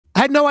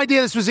I had no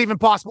idea this was even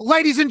possible.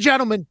 Ladies and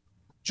gentlemen,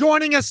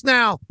 joining us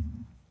now,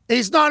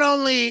 he's not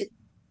only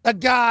a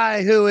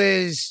guy who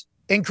is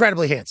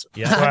incredibly handsome.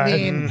 Yeah, I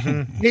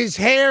mean, his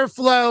hair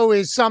flow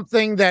is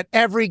something that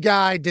every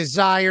guy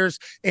desires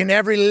and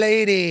every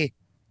lady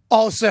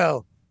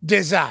also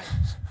desires.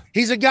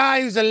 He's a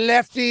guy who's a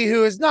lefty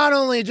who is not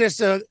only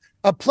just a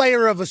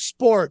player of a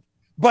sport,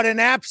 but an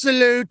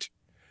absolute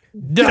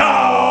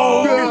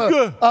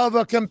dog of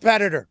a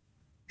competitor.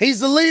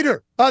 He's the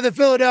leader of the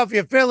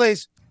Philadelphia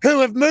Phillies,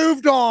 who have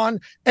moved on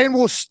and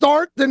will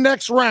start the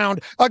next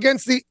round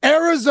against the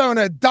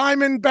Arizona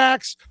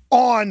Diamondbacks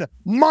on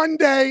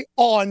Monday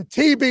on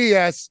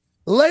TBS.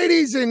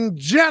 Ladies and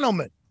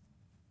gentlemen,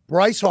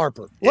 Bryce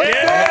Harper. Thanks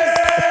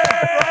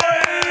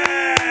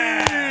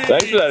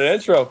for that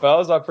intro,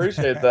 fellas. I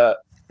appreciate that.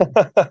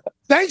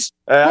 Thanks.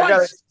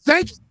 Bryce,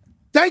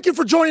 thank you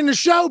for joining the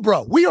show,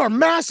 bro. We are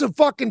massive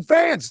fucking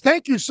fans.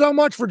 Thank you so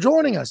much for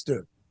joining us,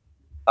 dude.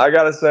 I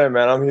gotta say,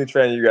 man, I'm a huge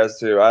fan of you guys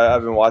too.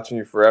 I've been watching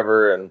you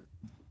forever, and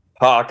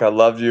Hawk, I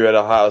loved you at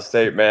Ohio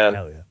State, man.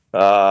 Hell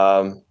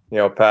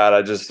yeah. Pat,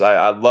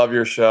 I love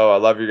your show. I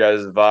love your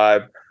guys'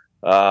 vibe.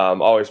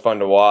 Always fun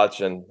to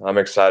watch, and I'm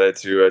excited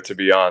to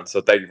be on.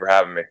 So thank you for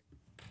having me.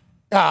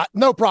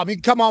 No problem. You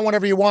can come on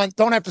whenever you want.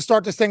 Don't have to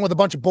start this thing with a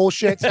bunch of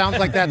bullshit. Sounds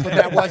like that's what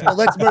that was, but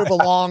let's move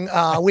along.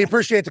 We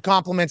appreciate the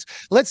compliments.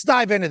 Let's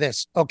dive into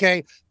this,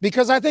 okay?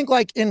 Because I think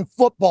like in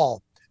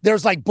football,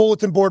 there's like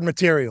bulletin board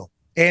material.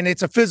 And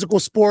it's a physical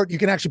sport. You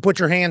can actually put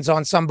your hands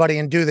on somebody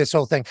and do this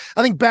whole thing.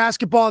 I think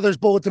basketball, there's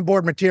bulletin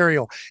board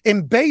material.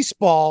 In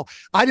baseball,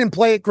 I didn't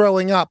play it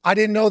growing up. I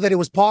didn't know that it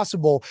was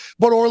possible.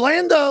 But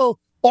Orlando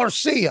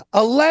Arcia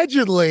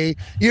allegedly,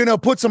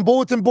 put some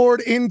bulletin board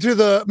into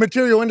the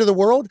material into the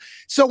world.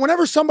 So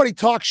whenever somebody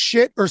talks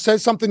shit or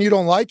says something you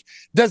don't like,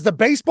 does the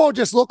baseball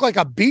just look like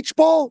a beach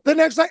ball the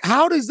next night?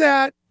 How does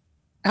that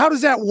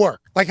work?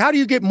 Like, how do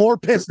you get more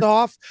pissed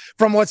off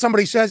from what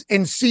somebody says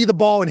and see the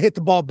ball and hit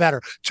the ball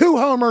better? 2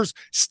 homers,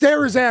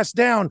 stare his ass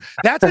down.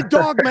 That's a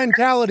dog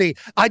mentality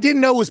I didn't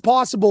know was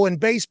possible in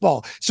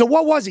baseball. So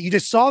what was it? You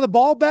just saw the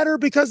ball better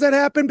because that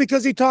happened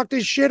because he talked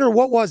his shit, or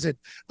what was it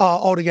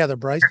altogether,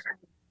 Bryce?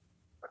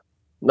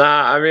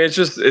 Nah, I mean, it's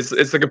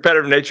the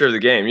competitive nature of the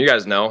game. You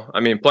guys know. I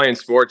mean, playing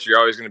sports, you're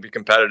always going to be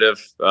competitive,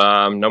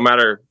 no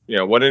matter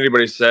what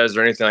anybody says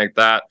or anything like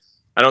that.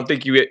 I don't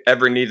think you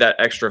ever need that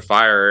extra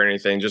fire or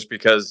anything just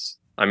because,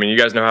 I mean, you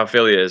guys know how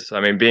Philly is. I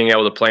mean, being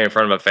able to play in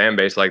front of a fan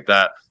base like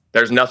that,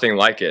 there's nothing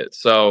like it.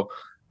 So,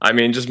 I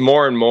mean, just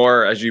more and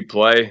more as you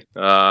play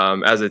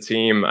as a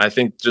team, I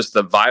think just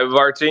the vibe of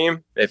our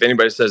team, if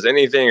anybody says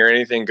anything or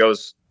anything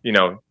goes,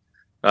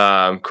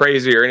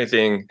 crazy or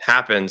anything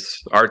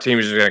happens, our team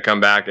is just going to come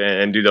back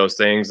and do those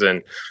things.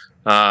 And,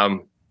 kind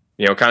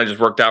of just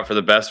worked out for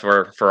the best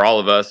for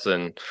all of us.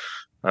 And,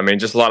 I mean,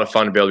 just a lot of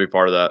fun to be able to be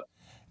part of that.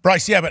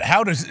 Bryce, yeah, but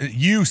how does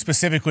you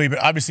specifically, but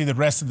obviously the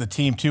rest of the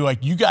team too,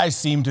 like you guys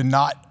seem to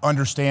not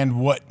understand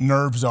what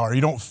nerves are.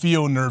 You don't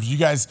feel nerves. You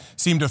guys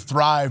seem to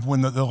thrive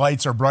when the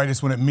lights are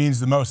brightest, when it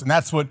means the most. And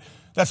that's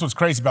what's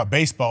crazy about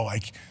baseball.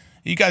 Like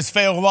you guys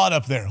fail a lot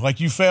up there. Like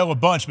you fail a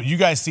bunch, but you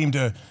guys seem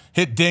to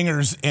hit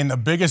dingers in the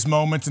biggest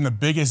moments, in the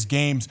biggest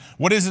games.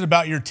 What is it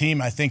about your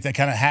team, I think, that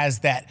kind of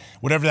has that,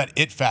 whatever that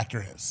it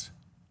factor is?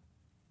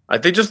 I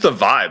think just the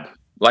vibe.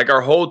 Like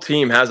our whole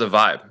team has a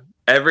vibe.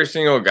 Every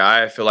single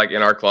guy, I feel like,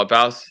 in our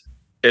clubhouse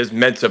is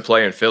meant to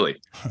play in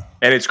Philly.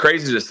 And it's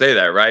crazy to say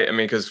that, right? I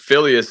mean, because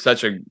Philly is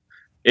such an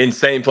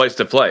insane place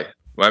to play.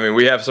 I mean,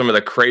 we have some of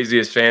the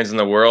craziest fans in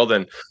the world,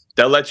 and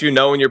they'll let you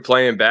know when you're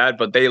playing bad,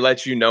 but they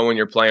let you know when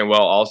you're playing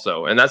well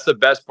also. And that's the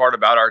best part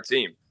about our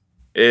team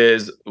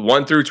is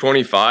 1 through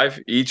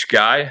 25, each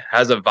guy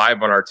has a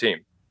vibe on our team.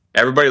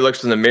 Everybody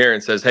looks in the mirror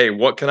and says, hey,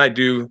 what can I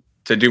do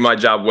to do my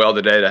job well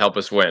today to help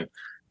us win?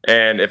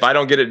 And if I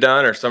don't get it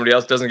done or somebody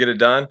else doesn't get it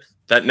done,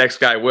 that next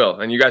guy will.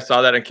 And you guys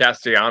saw that in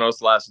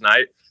Castellanos last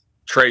night,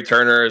 Trey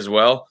Turner as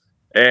well.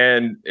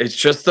 And it's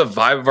just the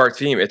vibe of our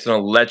team. It's an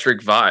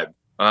electric vibe.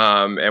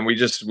 And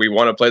we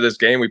want to play this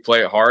game. We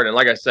play it hard. And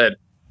like I said,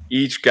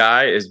 each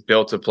guy is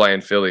built to play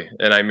in Philly.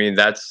 And I mean,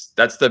 that's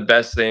the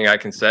best thing I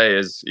can say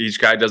is each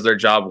guy does their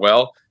job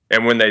well.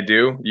 And when they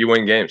do, you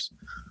win games.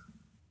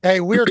 Hey,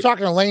 we were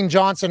talking to Lane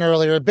Johnson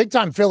earlier, big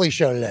time Philly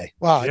show today.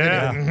 Wow.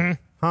 Yeah.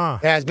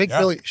 Yeah, it's big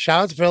Philly.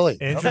 Shout out to Philly.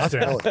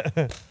 Interesting.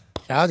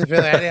 Shout out to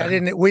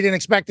Philly. We didn't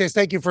expect this.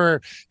 Thank you for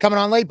coming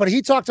on late. But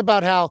he talked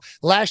about how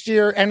last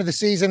year, end of the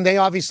season, they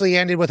obviously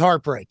ended with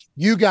heartbreak.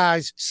 You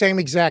guys, same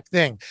exact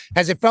thing.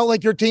 Has it felt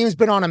like your team's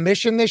been on a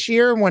mission this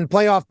year? When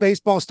playoff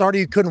baseball started,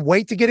 you couldn't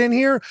wait to get in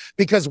here?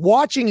 Because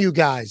watching you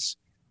guys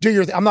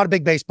do I'm not a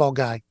big baseball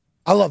guy.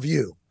 I love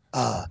you.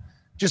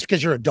 Just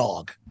because you're a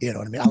dog, you know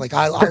what I mean?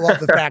 I love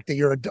the fact that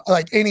you're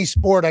like any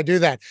sport, I do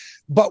that.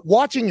 But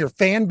watching your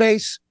fan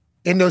base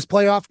in those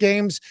playoff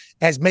games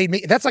has made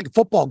me, that's like a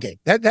football game.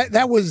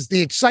 That was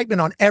the excitement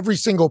on every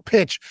single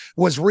pitch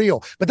was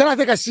real. But then I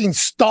think I seen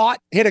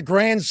Stott hit a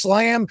grand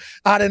slam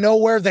out of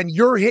nowhere. Then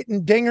you're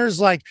hitting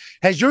dingers. Like,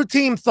 has your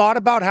team thought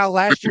about how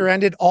last year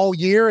ended all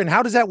year? And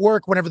how does that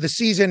work whenever the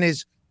season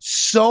is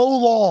so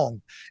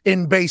long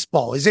in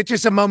baseball? Is it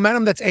just a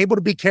momentum that's able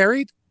to be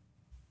carried?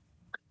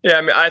 Yeah,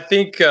 I mean, I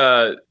think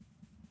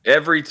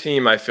every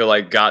team I feel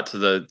like got to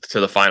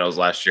the finals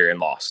last year and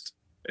lost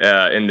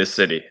in this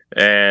city,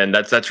 and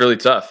that's really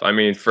tough. I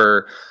mean,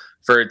 for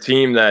a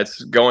team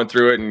that's going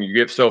through it and you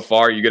get so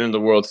far, you get into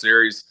the World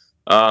Series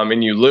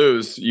and you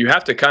lose, you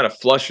have to kind of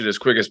flush it as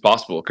quick as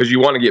possible because you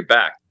want to get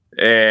back.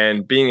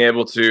 And being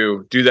able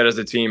to do that as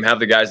a team, have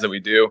the guys that we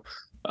do,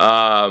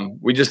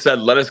 we just said,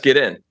 let us get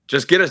in.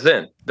 Just get us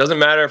in. Doesn't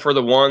matter if we're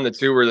the 1, the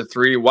 2, or the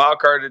 3. Wild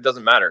card, it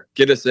doesn't matter.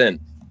 Get us in.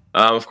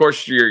 Of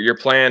course, your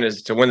plan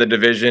is to win the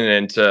division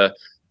and to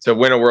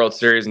win a World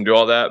Series and do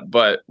all that.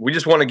 But we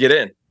just want to get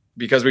in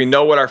because we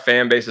know what our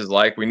fan base is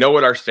like. We know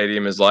what our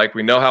stadium is like.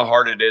 We know how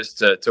hard it is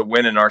to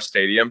win in our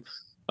stadium.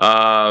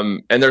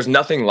 And there's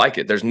nothing like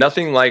it. There's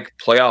nothing like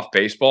playoff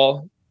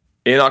baseball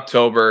in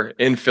October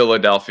in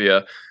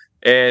Philadelphia.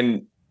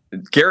 And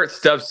Garrett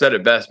Stubbs said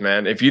it best,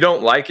 man. If you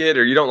don't like it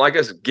or you don't like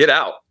us, get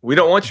out. We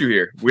don't want you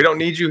here. We don't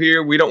need you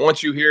here. We don't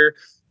want you here.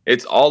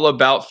 It's all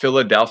about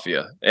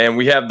Philadelphia. And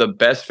we have the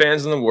best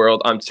fans in the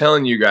world. I'm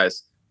telling you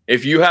guys,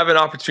 if you have an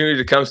opportunity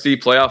to come see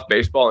playoff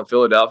baseball in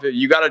Philadelphia,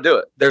 you got to do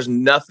it. There's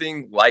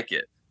nothing like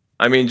it.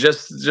 I mean,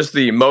 just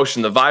the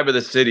emotion, the vibe of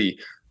the city,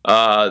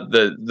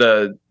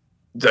 the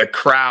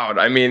crowd.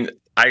 I mean,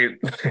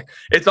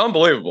 it's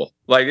unbelievable.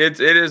 Like it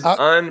is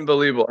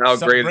unbelievable how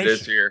great it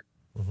is here.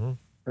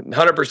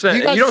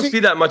 100%. And you don't see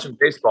that much in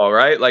baseball,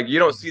 right? Like you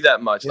don't see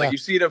that much. Like you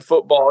see it in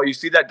football, you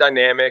see that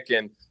dynamic,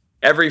 and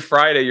every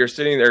Friday you're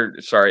sitting there.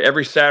 Sorry,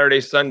 every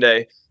Saturday,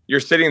 Sunday you're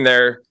sitting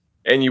there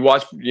and you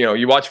watch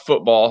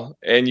football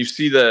and you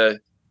see the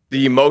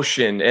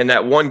emotion and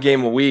that one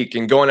game a week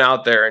and going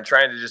out there and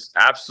trying to just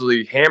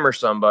absolutely hammer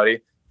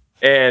somebody.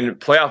 And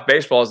playoff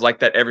baseball is like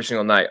that every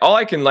single night. All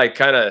I can like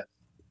kind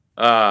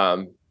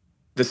of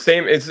the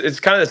same. It's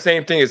kind of the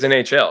same thing as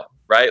NHL.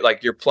 Right?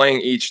 Like you're playing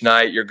each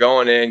night, you're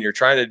going in, you're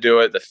trying to do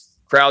it. The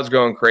crowd's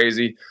going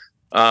crazy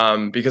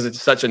because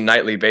it's such a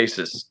nightly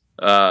basis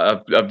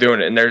of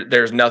doing it. And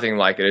there's nothing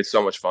like it. It's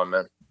so much fun,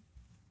 man.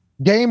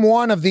 Game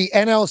 1 of the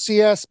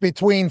NLCS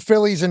between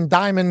Phillies and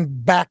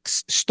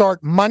Diamondbacks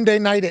start Monday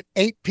night at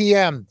 8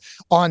 p.m.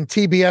 on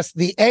TBS.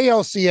 The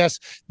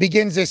ALCS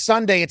begins this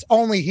Sunday. It's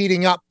only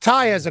heating up.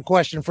 Ty has a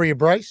question for you,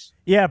 Bryce.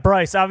 Yeah,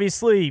 Bryce,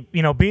 obviously,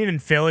 being in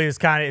Philly is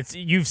kind of,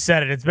 you've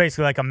said it's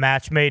basically like a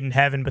match made in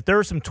heaven, but there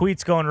were some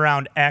tweets going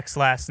around X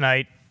last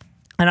night,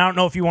 and I don't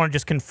know if you want to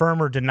just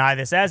confirm or deny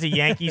this. As a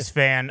Yankees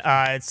fan,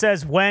 it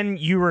says when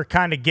you were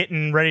kind of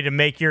getting ready to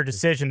make your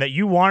decision that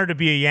you wanted to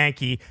be a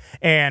Yankee,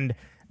 and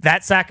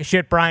that sack of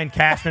shit, Brian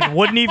Cashman,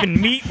 wouldn't even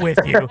meet with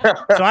you.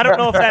 So I don't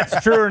know if that's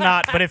true or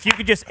not, but if you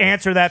could just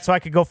answer that so I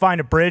could go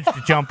find a bridge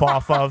to jump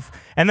off of.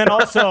 And then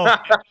also,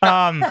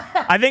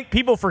 I think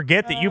people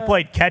forget that you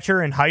played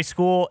catcher in high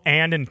school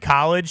and in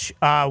college.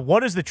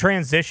 What has the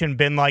transition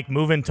been like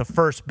moving to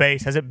first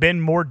base? Has it been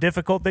more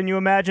difficult than you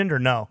imagined or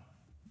no?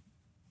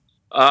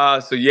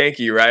 So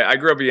Yankee, right? I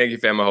grew up a Yankee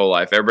fan my whole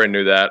life. Everybody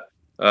knew that.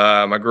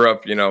 I grew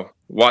up,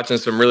 watching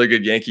some really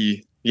good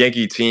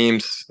Yankee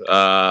teams.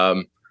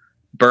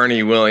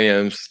 Bernie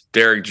Williams,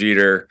 Derek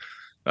Jeter,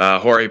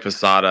 Jorge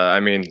Posada.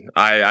 I mean,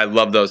 I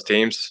love those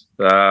teams,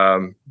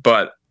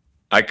 but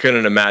I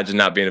couldn't imagine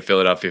not being a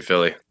Philadelphia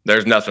Philly.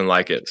 There's nothing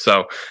like it.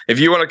 So if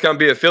you want to come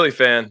be a Philly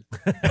fan,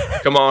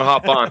 come on,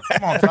 hop on.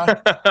 Come on,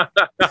 Ty.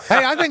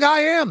 Hey, I think I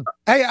am.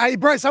 Hey,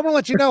 Bryce, I want to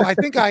let you know, I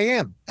think I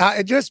am.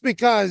 Just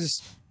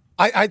because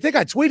I think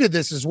I tweeted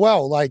this as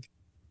well. Like,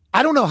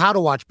 I don't know how to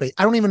watch baseball.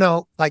 I don't even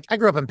know. Like, I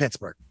grew up in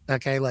Pittsburgh.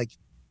 Okay. Like,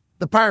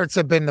 the Pirates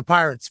have been the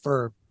Pirates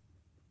for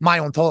my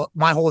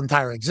whole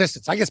entire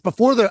existence. I guess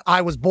before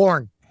I was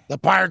born, the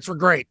Pirates were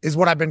great, is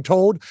what I've been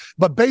told.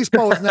 But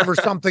baseball was never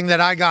something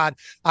that I got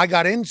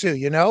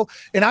into,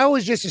 And I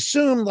always just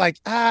assumed like,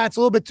 it's a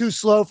little bit too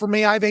slow for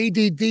me. I have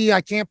ADD.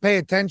 I can't pay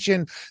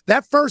attention.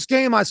 That first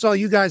game I saw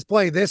you guys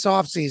play this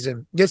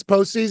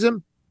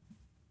postseason,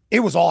 it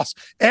was awesome.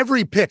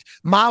 Every pitch,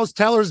 Miles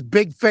Teller's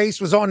big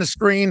face was on the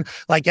screen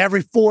like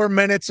every 4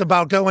 minutes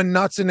about going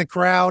nuts in the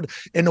crowd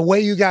and the way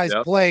you guys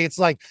play. It's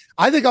like,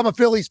 I think I'm a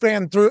Phillies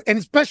fan through, and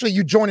especially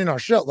you joining our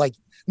show. Like,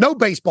 no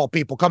baseball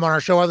people come on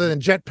our show other than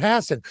Jet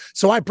Passon.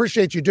 So I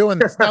appreciate you doing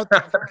this. Now,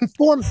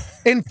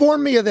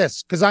 inform me of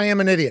this, because I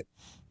am an idiot.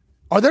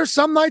 Are there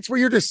some nights where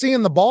you're just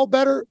seeing the ball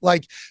better?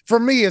 Like for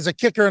me as a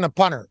kicker and a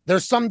punter,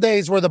 there's some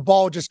days where the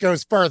ball just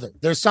goes further.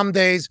 There's some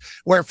days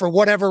where for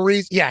whatever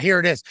reason, here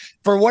it is.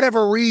 For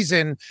whatever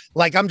reason,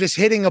 like I'm just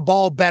hitting a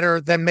ball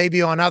better than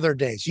maybe on other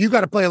days. You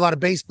got to play a lot of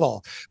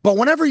baseball. But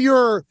whenever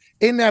you're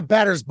in that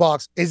batter's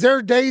box, is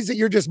there days that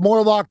you're just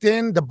more locked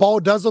in? The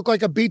ball does look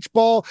like a beach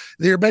ball.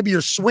 Maybe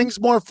your swing's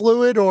more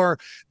fluid,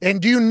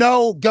 and do you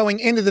know going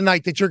into the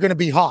night that you're going to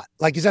be hot?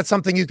 Like, is that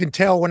something you can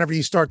tell whenever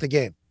you start the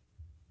game?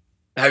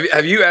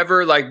 Have you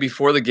ever, like,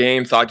 before the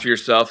game thought to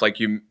yourself, like,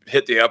 you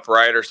hit the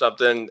upright or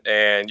something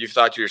and you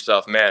thought to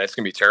yourself, man, it's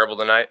going to be terrible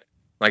tonight?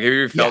 Like, have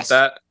you ever felt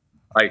that?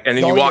 Like, and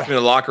then you walk into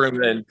the locker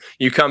room and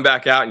you come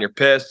back out and you're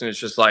pissed and it's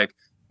just like,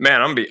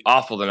 man, I'm going to be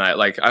awful tonight.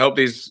 Like, I hope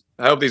these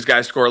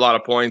guys score a lot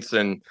of points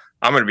and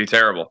I'm going to be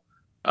terrible.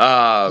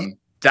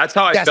 That's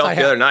how I felt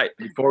the other night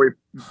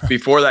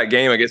before that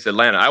game against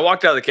Atlanta. I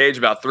walked out of the cage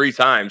about 3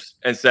 times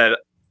and said,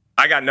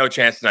 I got no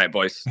chance tonight,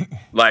 boys.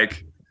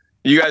 Like,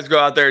 you guys go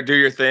out there, do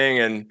your thing.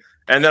 And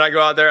then I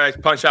go out there, I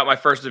punch out my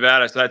first at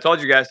bat. I said, I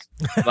told you guys,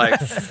 like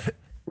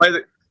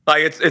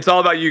it's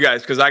all about you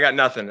guys because I got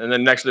nothing. And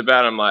then next at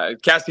bat, I'm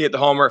like, Cassie hit the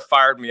homer,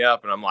 fired me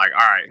up. And I'm like,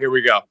 all right, here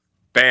we go.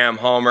 Bam,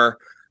 homer.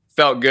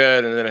 Felt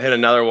good. And then I hit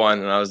another one.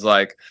 And I was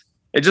like,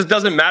 it just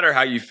doesn't matter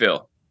how you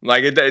feel.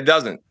 Like, it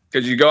doesn't.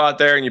 Because you go out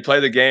there and you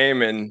play the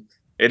game and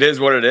it is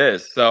what it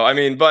is. So, I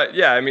mean, but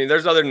yeah, I mean,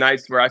 there's other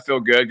nights where I feel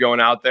good going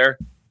out there,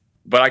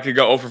 but I could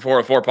go 0 for 4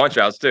 with 4 punch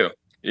outs too.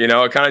 You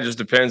know, it kind of just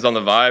depends on the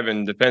vibe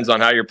and depends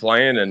on how you're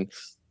playing. And,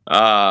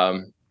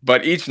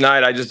 but each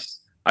night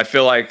I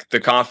feel like the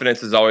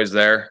confidence is always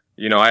there.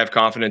 You know, I have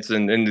confidence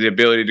in the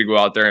ability to go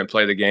out there and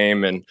play the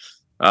game. And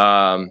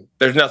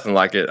there's nothing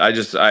like it.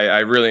 I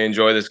really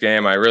enjoy this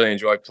game. I really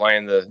enjoy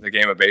playing the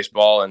game of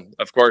baseball. And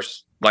of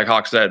course, like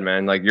Hawk said,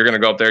 man, like you're going to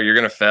go up there, you're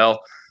going to fail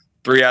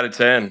 3 out of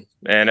 10.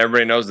 And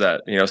everybody knows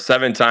that, you know,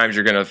 7 times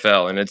you're going to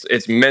fail. And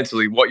it's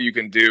mentally what you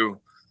can do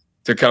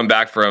to come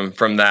back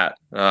from that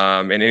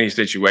in any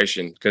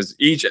situation. Because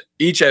each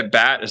at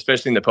bat,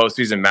 especially in the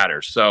postseason,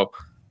 matters. So,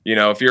 you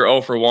know, if you're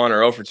 0 for 1 or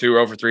 0 for 2 or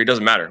 0 for 3, it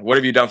doesn't matter. What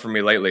have you done for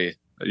me lately,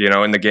 you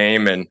know, in the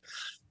game? And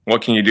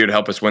what can you do to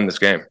help us win this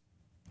game?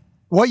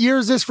 What year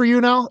is this for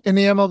you now in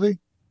the MLB?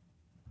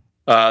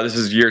 This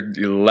is year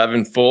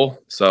 11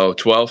 full, so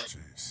 12.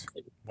 Jeez.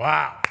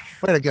 Wow.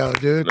 Way to go,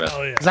 dude.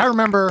 Oh, yeah. 'Cause I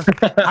remember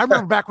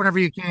back whenever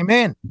you came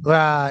in,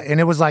 and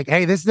it was like,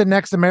 hey, this is the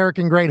next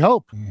American Great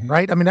Hope,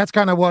 right? I mean, that's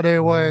kind of what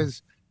it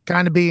was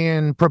kind of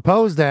being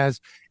proposed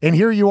as. And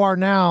here you are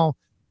now,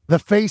 the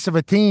face of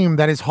a team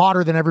that is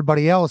hotter than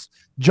everybody else.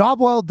 Job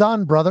well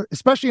done, brother,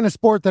 especially in a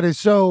sport that is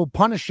so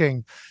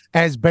punishing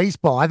as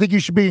baseball. I think you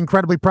should be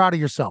incredibly proud of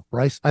yourself,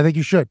 Bryce. I think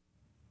you should.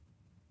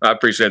 I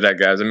appreciate that,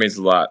 guys. It means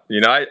a lot. You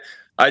know,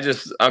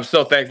 I'm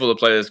so thankful to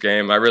play this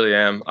game. I really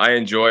am. I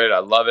enjoy it. I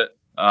love it.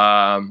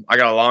 I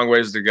got a long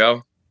ways to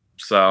go.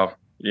 So,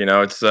 you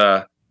know, it's,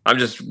 I'm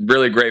just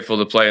really grateful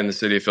to play in the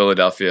city of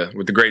Philadelphia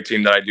with the great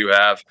team that I do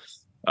have.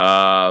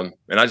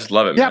 And I just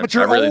love it, yeah, man. but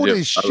you're really old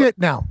as shit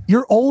now.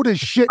 You're old as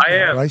shit I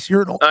am. Bryce.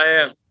 You're an old. I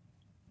am.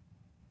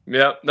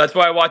 Yeah, that's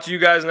why I watch you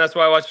guys, and that's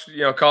why I watch,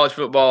 you know, college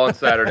football on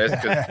Saturdays,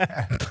 because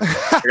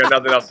I got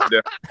nothing else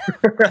to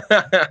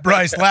do.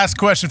 Bryce, last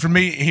question for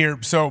me here.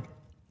 So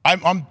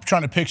I'm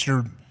trying to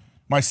picture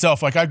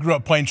myself. Like, I grew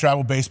up playing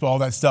travel baseball, all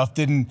that stuff.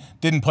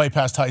 Didn't play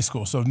past high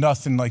school, so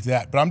nothing like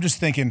that. But I'm just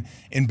thinking,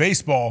 in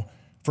baseball,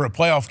 for a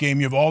playoff game,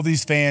 you have all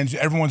these fans,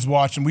 everyone's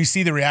watching. We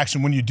see the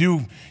reaction when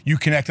you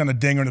connect on a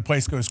dinger and the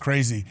place goes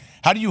crazy.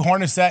 How do you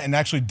harness that and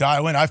actually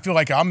dial in? I feel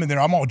like I'm in there,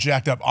 I'm all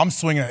jacked up. I'm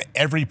swinging at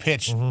every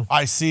pitch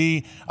I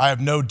see. I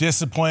have no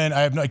discipline.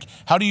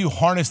 How do you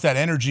harness that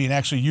energy and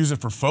actually use it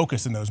for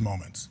focus in those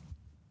moments?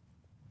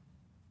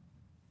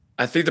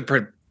 I think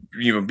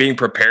being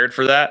prepared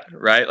for that,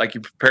 right? Like,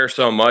 you prepare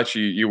so much,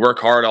 you work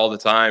hard all the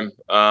time.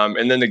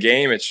 And then the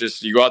game, it's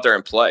just, you go out there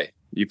and play.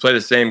 You play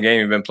the same game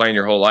you've been playing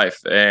your whole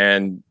life.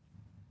 And,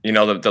 you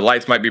know, the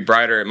lights might be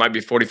brighter. It might be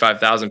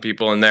 45,000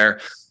 people in there.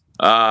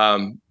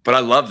 But I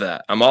love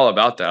that. I'm all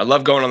about that. I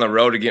love going on the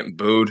road and getting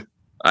booed.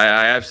 I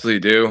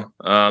absolutely do.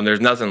 There's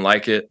nothing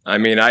like it. I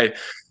mean,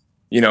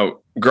 you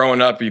know,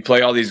 growing up, you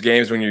play all these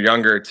games when you're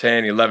younger,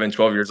 10, 11,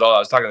 12 years old. I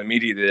was talking to the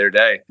media the other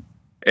day,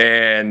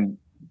 and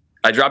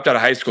I dropped out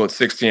of high school at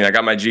 16. I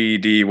got my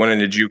GED, went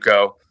into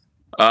JUCO.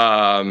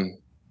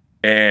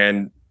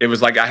 And it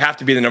was like, I have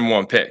to be the number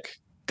 1 pick.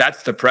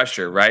 That's the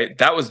pressure, right?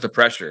 That was the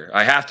pressure.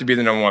 I have to be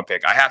the number 1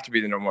 pick. I have to be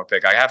the number 1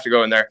 pick. I have to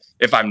go in there.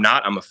 If I'm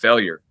not, I'm a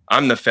failure.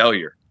 I'm the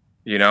failure.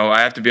 You know,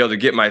 I have to be able to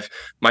get my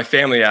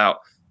family out,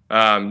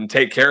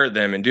 take care of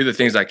them, and do the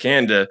things I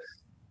can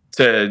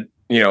to,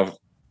 you know,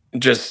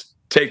 just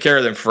take care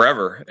of them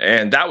forever.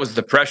 And that was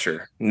the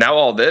pressure.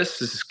 Now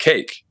this is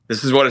cake.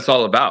 This is what it's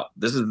all about.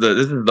 This is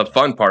the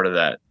fun part of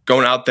that.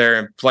 Going out there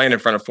and playing in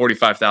front of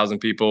 45,000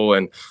 people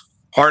and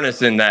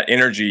harnessing that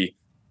energy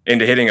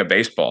into hitting a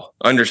baseball,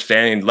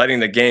 understanding, letting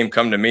the game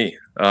come to me,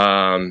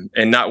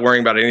 and not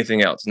worrying about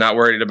anything else, not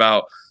worried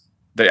about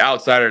the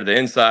outside or the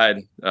inside,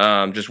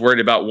 just worried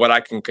about what I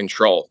can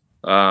control.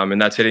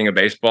 And that's hitting a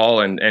baseball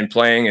and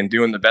playing and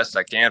doing the best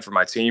I can for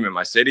my team and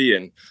my city.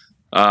 And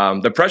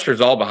the pressure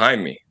is all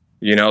behind me.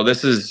 You know,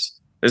 this is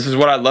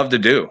what I love to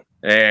do.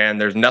 And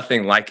there's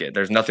nothing like it.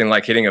 There's nothing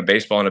like hitting a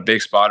baseball in a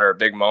big spot or a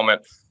big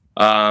moment,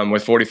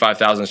 with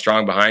 45,000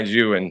 strong behind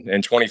you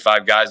and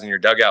 25 guys in your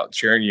dugout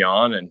cheering you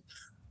on. And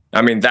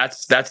I mean,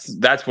 that's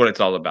what it's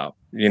all about,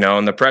 you know.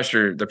 And the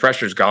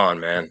pressure's gone,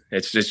 man.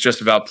 It's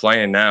just about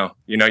playing now.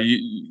 You know,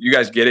 you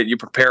guys get it. You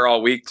prepare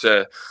all week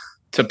to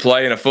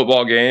play in a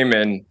football game,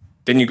 and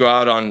then you go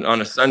out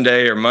on a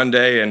Sunday or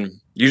Monday and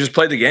you just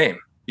play the game.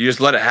 You just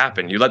let it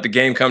happen. You let the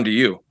game come to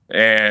you,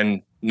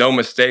 and no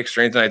mistakes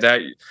or anything like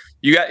that.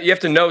 You have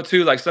to know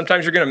too, like,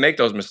 sometimes you're going to make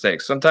those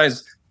mistakes.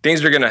 Sometimes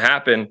things are going to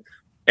happen,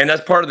 and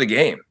that's part of the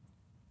game.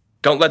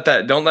 Don't let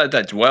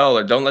that dwell,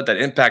 or don't let that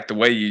impact the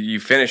way you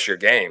finish your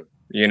game.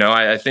 You know,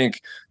 I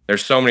think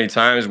there's so many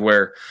times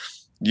where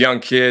young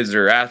kids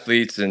or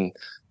athletes and,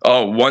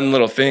 oh, one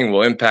little thing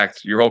will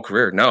impact your whole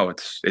career. No,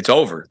 it's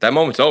over. That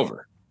moment's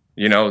over.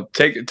 You know,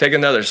 take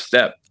another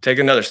step. Take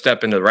another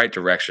step in the right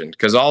direction,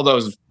 because all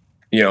those,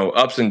 you know,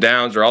 ups and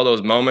downs or all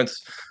those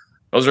moments,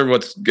 those are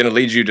what's going to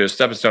lead you to a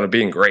stepping stone of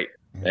being great.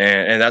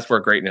 And that's where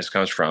greatness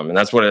comes from. And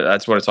that's what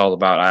it's all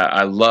about.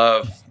 I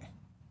love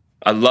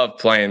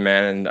playing,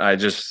 man. And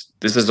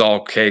this is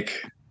all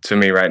cake to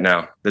me right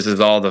now. This is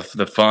all the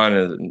fun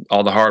and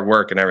all the hard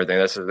work and everything.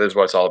 This is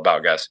what it's all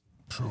about, guys.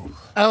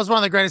 That was one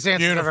of the greatest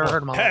answers I've ever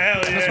heard in my life.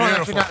 Hell yeah,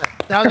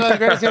 that was one of the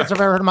greatest answers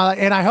I've ever heard in my life.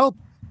 And I hope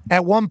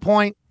at one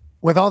point,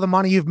 with all the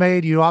money you've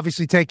made, you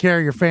obviously take care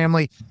of your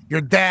family.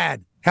 Your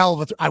dad,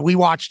 hell of a we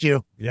watched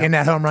you in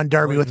that home run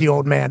derby with the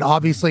old man.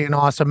 Obviously an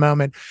awesome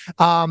moment.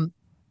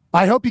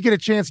 I hope you get a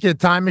chance to get a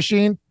time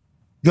machine,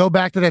 go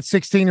back to that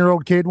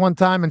 16-year-old kid one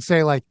time and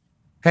say, like,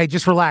 hey,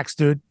 just relax,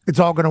 dude. It's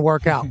all going to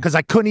work out. Because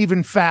I couldn't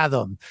even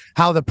fathom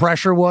how the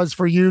pressure was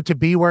for you to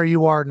be where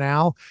you are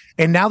now.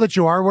 And now that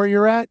you are where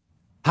you're at,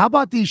 how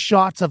about these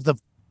shots of the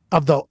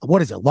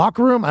what is it,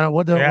 locker room? I don't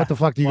what the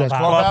fuck do you guys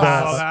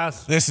call it?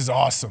 This is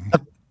awesome.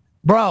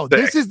 Bro,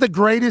 this is the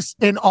greatest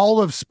in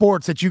all of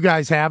sports that you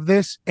guys have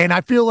this. And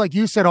I feel like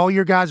you said all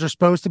your guys are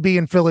supposed to be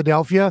in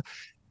Philadelphia.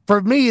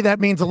 For me, that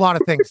means a lot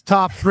of things.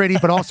 Tough, gritty,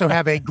 but also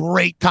have a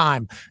great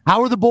time.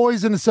 How are the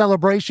boys in the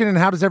celebration, and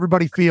how does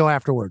everybody feel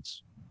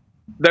afterwards?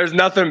 There's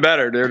nothing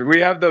better, dude. We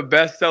have the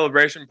best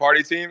celebration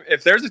party team.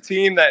 If there's a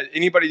team that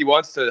anybody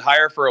wants to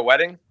hire for a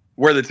wedding,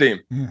 we're the team.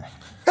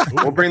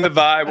 We'll bring the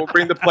vibe. We'll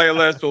bring the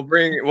playlist. We'll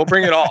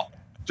bring it all.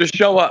 Just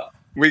show up.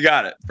 We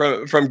got it.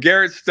 From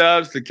Garrett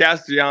Stubbs to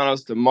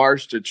Castellanos to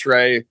Marsh to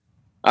Trey.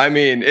 I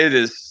mean,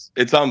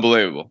 it's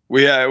unbelievable.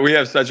 We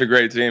have such a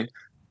great team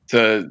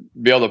to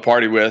be able to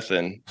party with.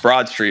 And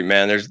Broad Street,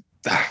 man,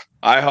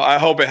 I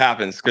hope it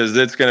happens, because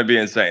it's going to be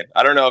insane.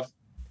 I don't know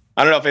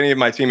if any of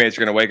my teammates are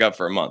going to wake up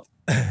for a month.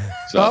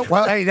 So.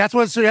 Well, hey, that's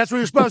what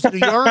you're supposed to do.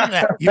 You earn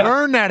that. You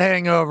earn that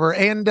hangover.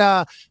 And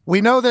we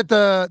know that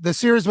the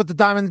series with the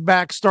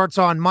Diamondbacks starts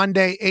on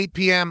Monday, 8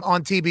 p.m.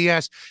 on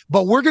TBS.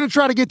 But we're going to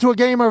try to get to a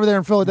game over there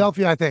in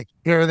Philadelphia, I think,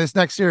 here in this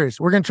next series.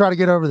 We're going to try to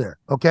get over there,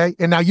 okay?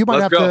 And now you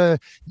might have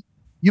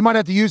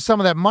to use some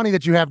of that money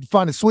that you have to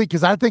fund a suite,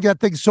 because I think that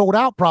thing's sold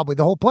out probably,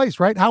 the whole place,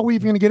 right? How are we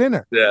even going to get in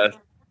there? Yeah,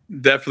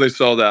 definitely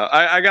sold out.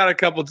 I got a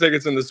couple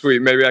tickets in the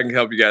suite. Maybe I can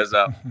help you guys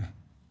out.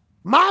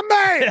 My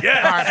man.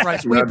 Yeah. All right,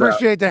 Bryce. We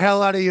appreciate the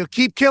hell out of you.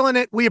 Keep killing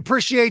it. We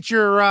appreciate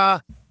your,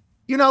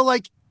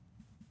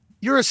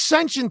 your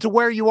ascension to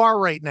where you are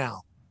right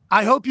now.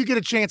 I hope you get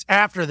a chance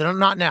after that.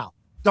 Not now.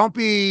 Don't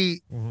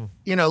be,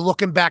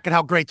 looking back at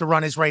how great the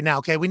run is right now.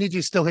 Okay. We need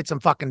you to still hit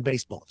some fucking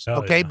baseballs.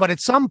 Okay. Yeah. But at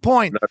some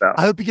point,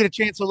 I hope you get a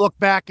chance to look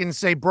back and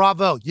say,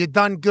 bravo, you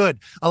done good.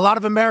 A lot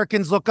of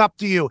Americans look up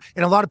to you,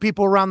 and a lot of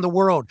people around the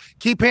world.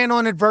 Keep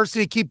handling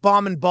adversity. Keep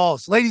bombing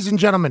balls. Ladies and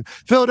gentlemen,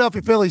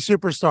 Philadelphia Phillies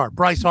superstar,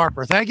 Bryce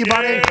Harper. Thank you,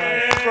 buddy.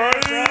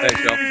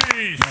 Thanks,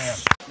 y'all.